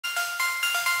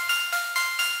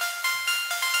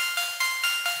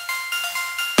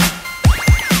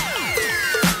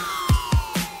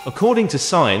According to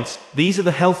science, these are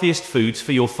the healthiest foods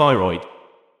for your thyroid.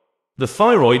 The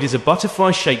thyroid is a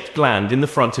butterfly-shaped gland in the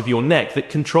front of your neck that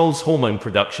controls hormone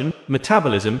production,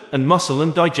 metabolism, and muscle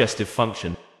and digestive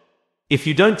function. If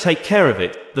you don't take care of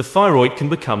it, the thyroid can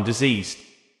become diseased.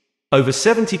 Over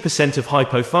 70% of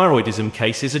hypothyroidism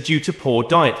cases are due to poor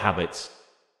diet habits.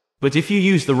 But if you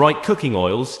use the right cooking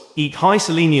oils, eat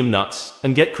high-selenium nuts,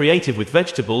 and get creative with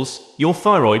vegetables, your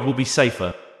thyroid will be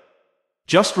safer.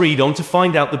 Just read on to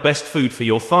find out the best food for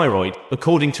your thyroid,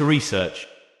 according to research.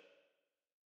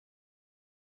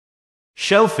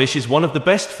 Shellfish is one of the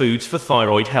best foods for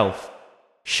thyroid health.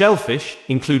 Shellfish,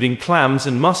 including clams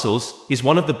and mussels, is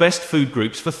one of the best food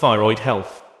groups for thyroid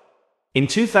health. In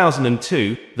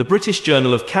 2002, the British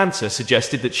Journal of Cancer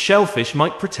suggested that shellfish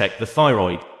might protect the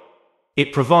thyroid.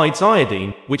 It provides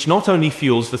iodine, which not only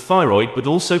fuels the thyroid but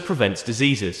also prevents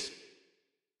diseases.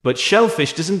 But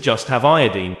shellfish doesn't just have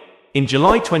iodine. In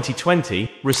July 2020,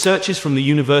 researchers from the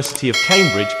University of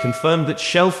Cambridge confirmed that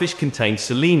shellfish contain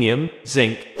selenium,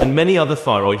 zinc, and many other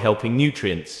thyroid-helping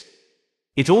nutrients.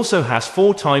 It also has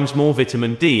 4 times more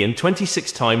vitamin D and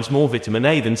 26 times more vitamin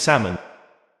A than salmon.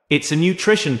 It's a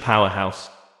nutrition powerhouse.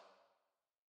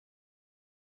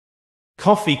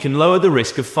 Coffee can lower the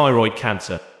risk of thyroid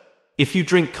cancer. If you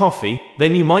drink coffee,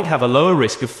 then you might have a lower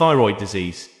risk of thyroid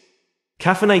disease.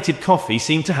 Caffeinated coffee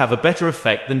seems to have a better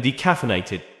effect than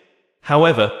decaffeinated.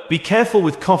 However, be careful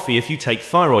with coffee if you take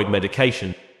thyroid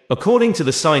medication. According to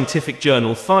the scientific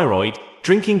journal Thyroid,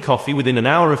 drinking coffee within an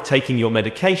hour of taking your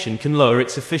medication can lower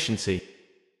its efficiency.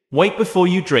 Wait before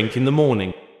you drink in the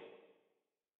morning.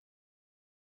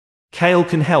 Kale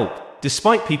can help,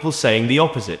 despite people saying the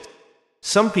opposite.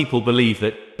 Some people believe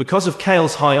that, because of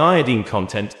kale's high iodine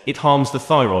content, it harms the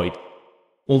thyroid.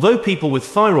 Although people with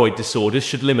thyroid disorders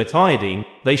should limit iodine,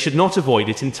 they should not avoid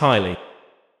it entirely.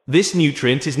 This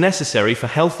nutrient is necessary for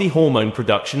healthy hormone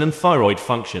production and thyroid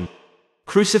function.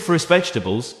 Cruciferous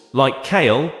vegetables, like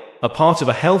kale, are part of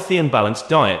a healthy and balanced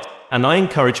diet, and I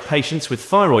encourage patients with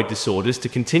thyroid disorders to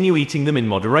continue eating them in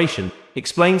moderation,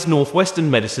 explains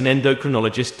Northwestern Medicine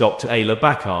endocrinologist Dr. Ayla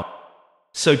Bakar.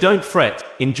 So don't fret,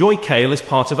 enjoy kale as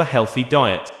part of a healthy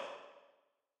diet.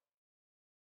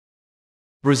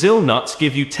 Brazil nuts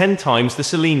give you 10 times the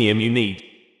selenium you need.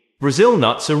 Brazil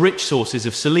nuts are rich sources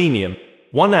of selenium.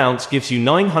 1 ounce gives you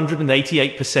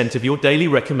 988% of your daily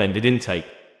recommended intake.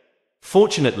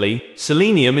 Fortunately,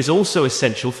 selenium is also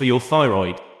essential for your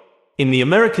thyroid. In the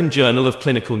American Journal of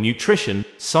Clinical Nutrition,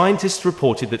 scientists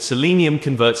reported that selenium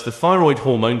converts the thyroid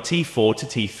hormone T4 to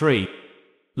T3.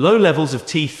 Low levels of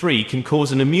T3 can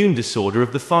cause an immune disorder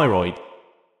of the thyroid.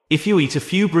 If you eat a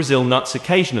few Brazil nuts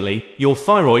occasionally, your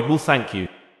thyroid will thank you.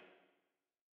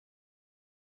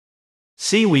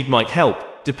 Seaweed might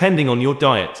help, depending on your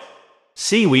diet.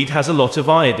 Seaweed has a lot of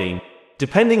iodine.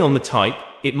 Depending on the type,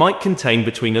 it might contain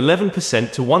between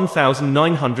 11% to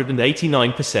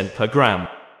 1,989% per gram.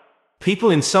 People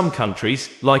in some countries,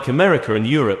 like America and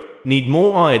Europe, need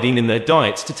more iodine in their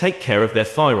diets to take care of their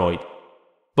thyroid.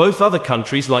 Both other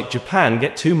countries like Japan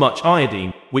get too much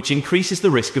iodine, which increases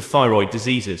the risk of thyroid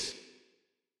diseases.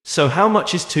 So how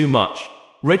much is too much?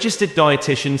 Registered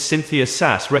dietitian Cynthia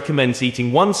Sass recommends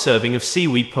eating 1 serving of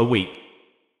seaweed per week.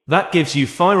 That gives you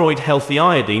thyroid-healthy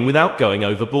iodine without going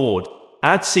overboard.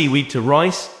 Add seaweed to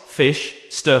rice, fish,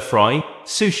 stir-fry,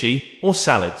 sushi, or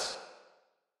salads.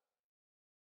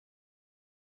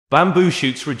 Bamboo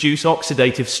shoots reduce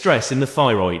oxidative stress in the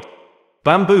thyroid.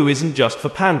 Bamboo isn't just for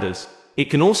pandas.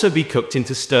 It can also be cooked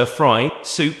into stir-fry,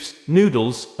 soups,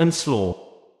 noodles, and slaw.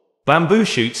 Bamboo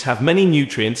shoots have many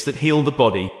nutrients that heal the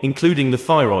body, including the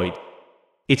thyroid.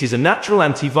 It is a natural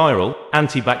antiviral,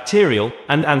 antibacterial,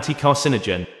 and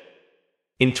anti-carcinogen.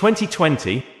 In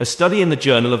 2020, a study in the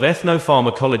Journal of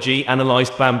Ethnopharmacology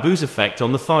analyzed bamboo's effect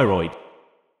on the thyroid.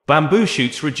 Bamboo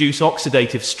shoots reduce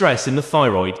oxidative stress in the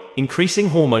thyroid, increasing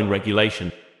hormone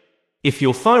regulation. If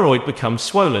your thyroid becomes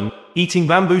swollen, eating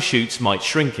bamboo shoots might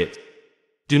shrink it.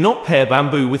 Do not pair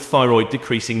bamboo with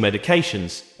thyroid-decreasing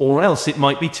medications, or else it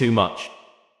might be too much.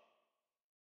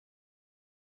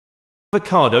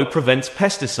 Avocado prevents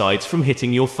pesticides from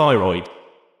hitting your thyroid.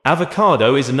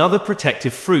 Avocado is another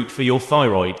protective fruit for your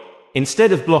thyroid.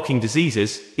 Instead of blocking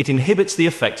diseases, it inhibits the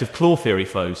effect of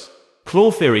chlorpyrifos.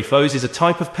 Chlorpyrifos is a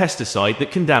type of pesticide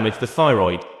that can damage the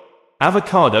thyroid.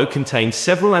 Avocado contains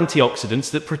several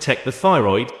antioxidants that protect the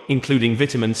thyroid, including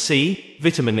vitamin C,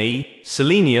 vitamin E,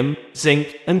 selenium,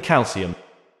 zinc, and calcium.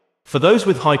 For those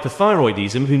with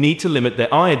hypothyroidism who need to limit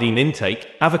their iodine intake,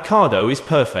 avocado is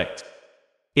perfect.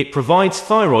 It provides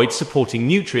thyroid-supporting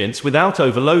nutrients without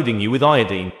overloading you with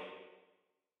iodine.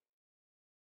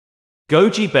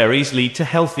 Goji berries lead to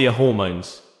healthier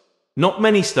hormones. Not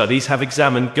many studies have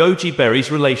examined goji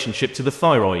berries' relationship to the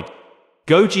thyroid.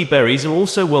 Goji berries are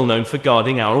also well known for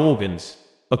guarding our organs.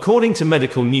 According to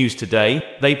Medical News Today,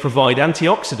 they provide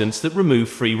antioxidants that remove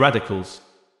free radicals.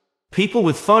 People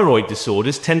with thyroid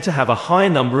disorders tend to have a higher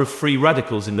number of free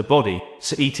radicals in the body,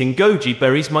 so eating goji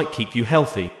berries might keep you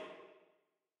healthy.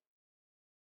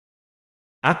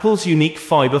 Apple's unique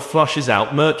fiber flushes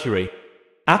out mercury.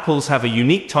 Apples have a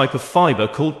unique type of fiber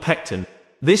called pectin.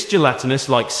 This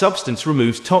gelatinous-like substance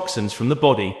removes toxins from the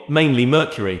body, mainly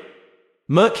mercury.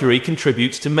 Mercury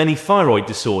contributes to many thyroid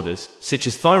disorders, such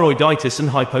as thyroiditis and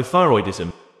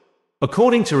hypothyroidism.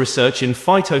 According to research in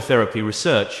phytotherapy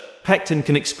research, pectin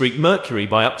can excrete mercury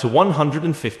by up to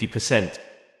 150%.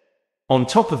 On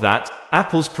top of that,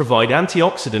 apples provide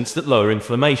antioxidants that lower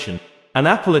inflammation. An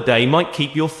apple a day might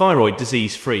keep your thyroid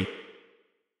disease free.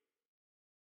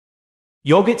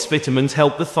 Yogurt's vitamins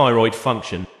help the thyroid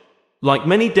function. Like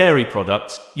many dairy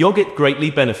products, yogurt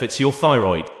greatly benefits your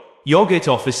thyroid. Yogurt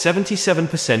offers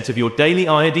 77% of your daily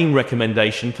iodine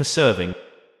recommendation per serving.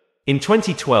 In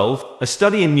 2012, a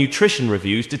study in nutrition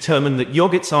reviews determined that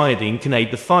yogurt's iodine can aid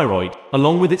the thyroid,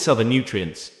 along with its other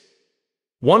nutrients.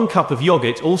 1 cup of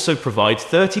yogurt also provides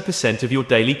 30% of your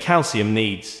daily calcium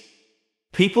needs.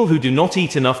 People who do not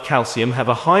eat enough calcium have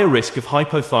a higher risk of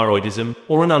hypothyroidism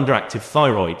or an underactive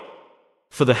thyroid.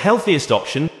 For the healthiest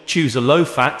option, choose a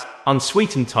low-fat,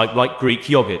 unsweetened type like Greek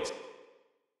yogurt.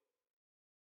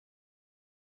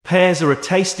 Pears are a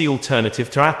tasty alternative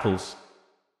to apples.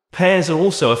 Pears are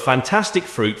also a fantastic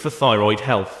fruit for thyroid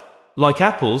health. Like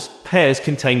apples, pears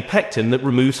contain pectin that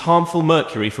removes harmful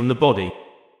mercury from the body.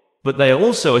 But they are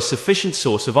also a sufficient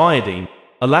source of iodine.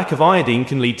 A lack of iodine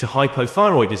can lead to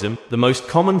hypothyroidism, the most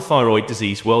common thyroid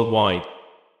disease worldwide.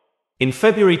 In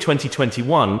February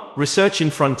 2021, research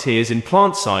in Frontiers in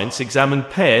Plant Science examined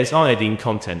pears' iodine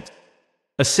content.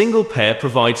 A single pear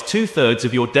provides 2/3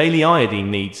 of your daily iodine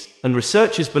needs, and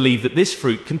researchers believe that this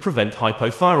fruit can prevent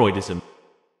hypothyroidism.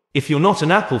 If you're not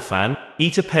an apple fan,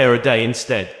 eat a pear a day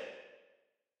instead.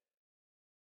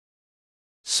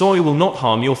 Soy will not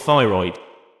harm your thyroid.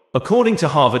 According to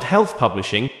Harvard Health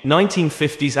Publishing,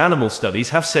 1950s animal studies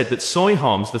have said that soy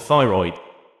harms the thyroid.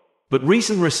 But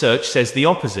recent research says the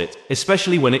opposite,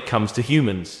 especially when it comes to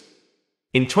humans.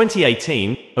 In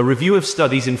 2018, a review of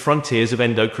studies in Frontiers of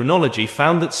Endocrinology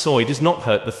found that soy does not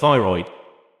hurt the thyroid.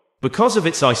 Because of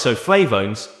its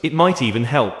isoflavones, it might even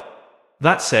help.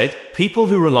 That said, people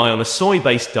who rely on a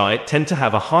soy-based diet tend to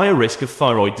have a higher risk of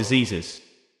thyroid diseases.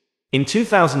 In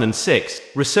 2006,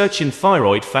 research in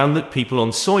thyroid found that people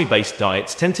on soy-based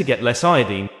diets tend to get less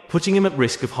iodine, putting them at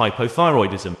risk of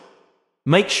hypothyroidism.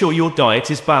 Make sure your diet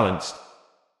is balanced.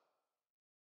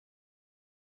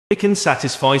 Chicken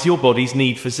satisfies your body's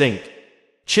need for zinc.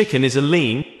 Chicken is a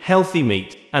lean, healthy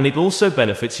meat, and it also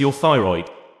benefits your thyroid.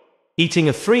 Eating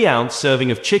a 3-ounce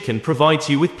serving of chicken provides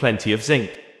you with plenty of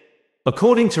zinc.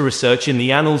 According to research in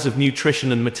the Annals of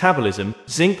Nutrition and Metabolism,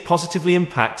 zinc positively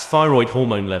impacts thyroid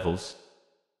hormone levels.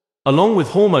 Along with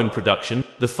hormone production,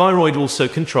 the thyroid also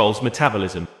controls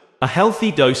metabolism. A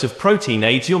healthy dose of protein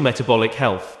aids your metabolic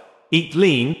health. Eat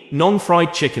lean,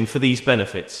 non-fried chicken for these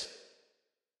benefits.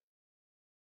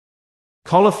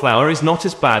 Cauliflower is not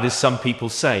as bad as some people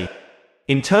say.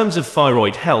 In terms of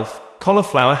thyroid health,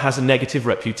 cauliflower has a negative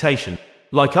reputation.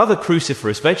 Like other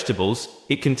cruciferous vegetables,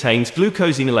 it contains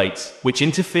glucosinolates, which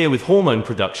interfere with hormone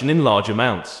production in large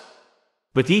amounts.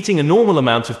 But eating a normal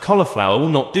amount of cauliflower will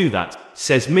not do that,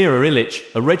 says Mira Illich,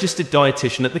 a registered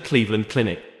dietitian at the Cleveland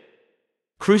Clinic.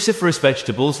 Cruciferous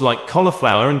vegetables like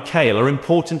cauliflower and kale are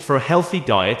important for a healthy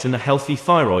diet and a healthy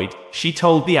thyroid, she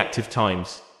told the Active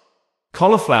Times.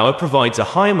 Cauliflower provides a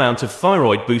high amount of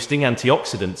thyroid-boosting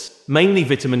antioxidants, mainly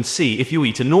vitamin C. If you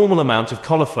eat a normal amount of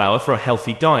cauliflower for a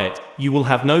healthy diet, you will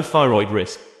have no thyroid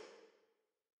risk.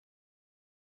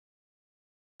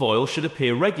 Olive oil should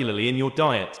appear regularly in your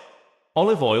diet.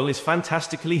 Olive oil is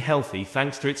fantastically healthy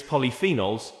thanks to its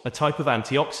polyphenols, a type of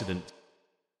antioxidant.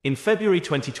 In February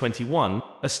 2021,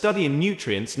 a study in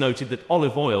Nutrients noted that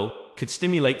olive oil could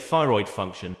stimulate thyroid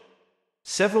function.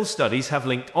 Several studies have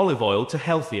linked olive oil to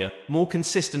healthier, more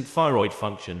consistent thyroid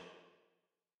function.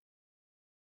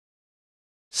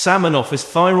 Salmon offers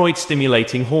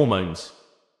thyroid-stimulating hormones.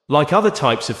 Like other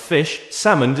types of fish,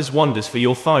 salmon does wonders for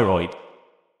your thyroid.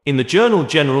 In the journal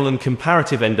General and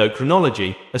Comparative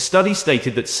Endocrinology, a study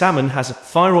stated that salmon has a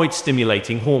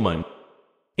thyroid-stimulating hormone.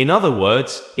 In other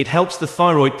words, it helps the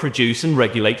thyroid produce and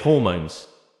regulate hormones.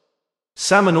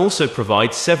 Salmon also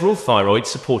provides several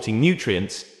thyroid-supporting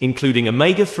nutrients, including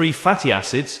omega-3 fatty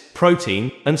acids,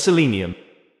 protein, and selenium.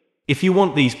 If you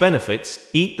want these benefits,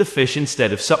 eat the fish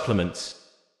instead of supplements.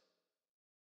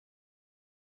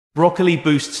 Broccoli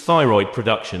boosts thyroid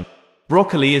production.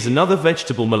 Broccoli is another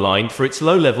vegetable maligned for its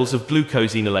low levels of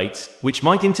glucosinolates, which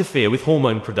might interfere with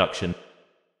hormone production.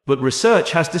 But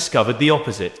research has discovered the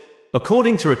opposite.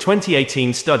 According to a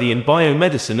 2018 study in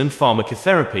Biomedicine and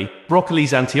Pharmacotherapy,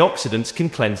 broccoli's antioxidants can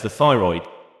cleanse the thyroid.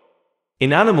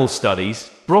 In animal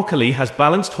studies, broccoli has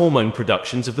balanced hormone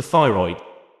productions of the thyroid.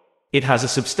 It has a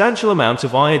substantial amount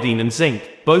of iodine and zinc,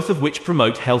 both of which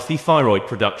promote healthy thyroid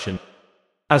production.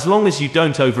 As long as you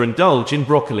don't overindulge in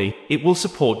broccoli, it will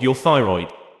support your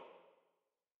thyroid.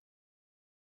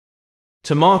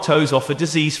 Tomatoes offer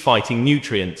disease-fighting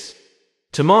nutrients.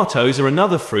 Tomatoes are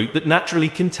another fruit that naturally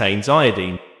contains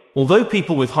iodine. Although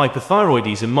people with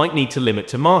hypothyroidism might need to limit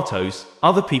tomatoes,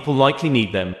 other people likely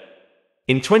need them.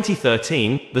 In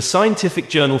 2013, the scientific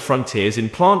journal Frontiers in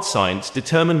Plant Science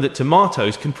determined that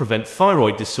tomatoes can prevent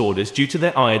thyroid disorders due to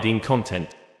their iodine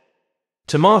content.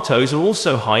 Tomatoes are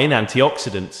also high in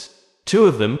antioxidants. Two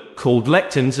of them, called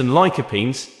lectins and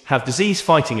lycopenes, have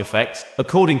disease-fighting effects,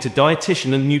 according to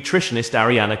dietitian and nutritionist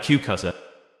Ariana Cucuzza.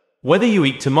 Whether you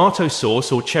eat tomato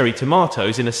sauce or cherry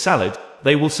tomatoes in a salad,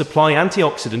 they will supply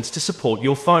antioxidants to support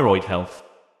your thyroid health.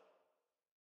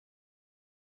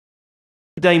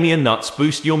 Macadamia nuts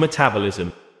boost your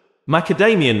metabolism.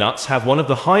 Macadamia nuts have one of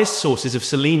the highest sources of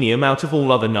selenium out of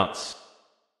all other nuts.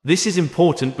 This is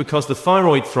important because the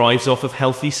thyroid thrives off of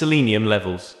healthy selenium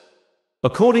levels.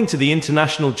 According to the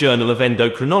International Journal of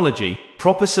Endocrinology,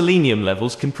 proper selenium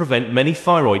levels can prevent many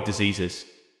thyroid diseases.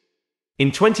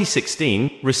 In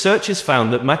 2016, researchers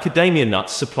found that macadamia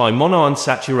nuts supply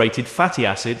monounsaturated fatty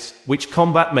acids, which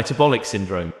combat metabolic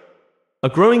syndrome. A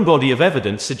growing body of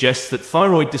evidence suggests that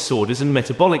thyroid disorders and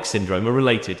metabolic syndrome are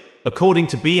related, according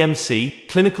to BMC,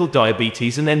 clinical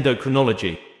diabetes and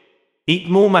endocrinology. Eat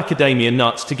more macadamia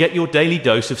nuts to get your daily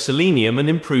dose of selenium and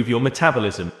improve your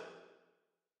metabolism.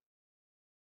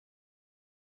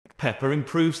 Black pepper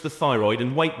improves the thyroid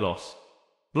and weight loss.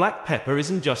 Black pepper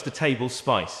isn't just a table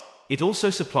spice, it also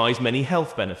supplies many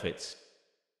health benefits.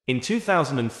 In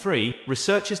 2003,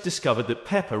 researchers discovered that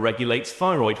pepper regulates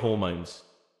thyroid hormones.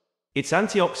 Its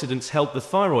antioxidants help the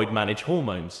thyroid manage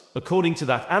hormones, according to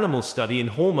that animal study in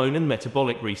hormone and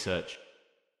metabolic research.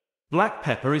 Black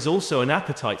pepper is also an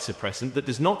appetite suppressant that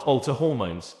does not alter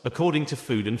hormones, according to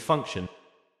Food and Function.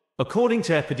 According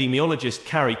to epidemiologist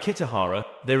Kari Kitahara,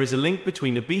 there is a link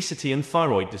between obesity and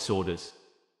thyroid disorders.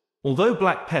 Although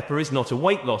black pepper is not a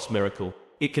weight loss miracle,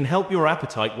 it can help your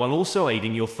appetite while also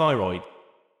aiding your thyroid.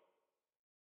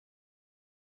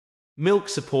 Milk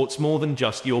supports more than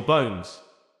just your bones.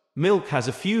 Milk has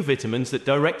a few vitamins that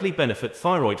directly benefit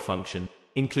thyroid function,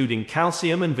 including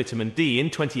calcium and vitamin D. In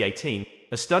 2018,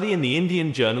 a study in the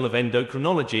Indian Journal of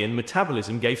Endocrinology and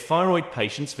Metabolism gave thyroid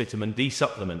patients vitamin D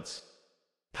supplements.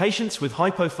 Patients with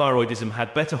hypothyroidism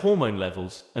had better hormone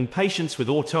levels, and patients with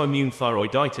autoimmune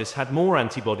thyroiditis had more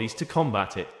antibodies to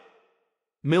combat it.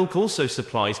 Milk also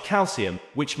supplies calcium,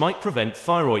 which might prevent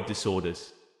thyroid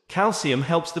disorders. Calcium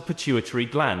helps the pituitary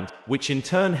gland, which in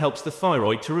turn helps the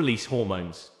thyroid to release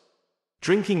hormones.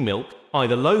 Drinking milk,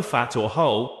 either low-fat or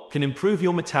whole, can improve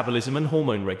your metabolism and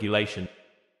hormone regulation.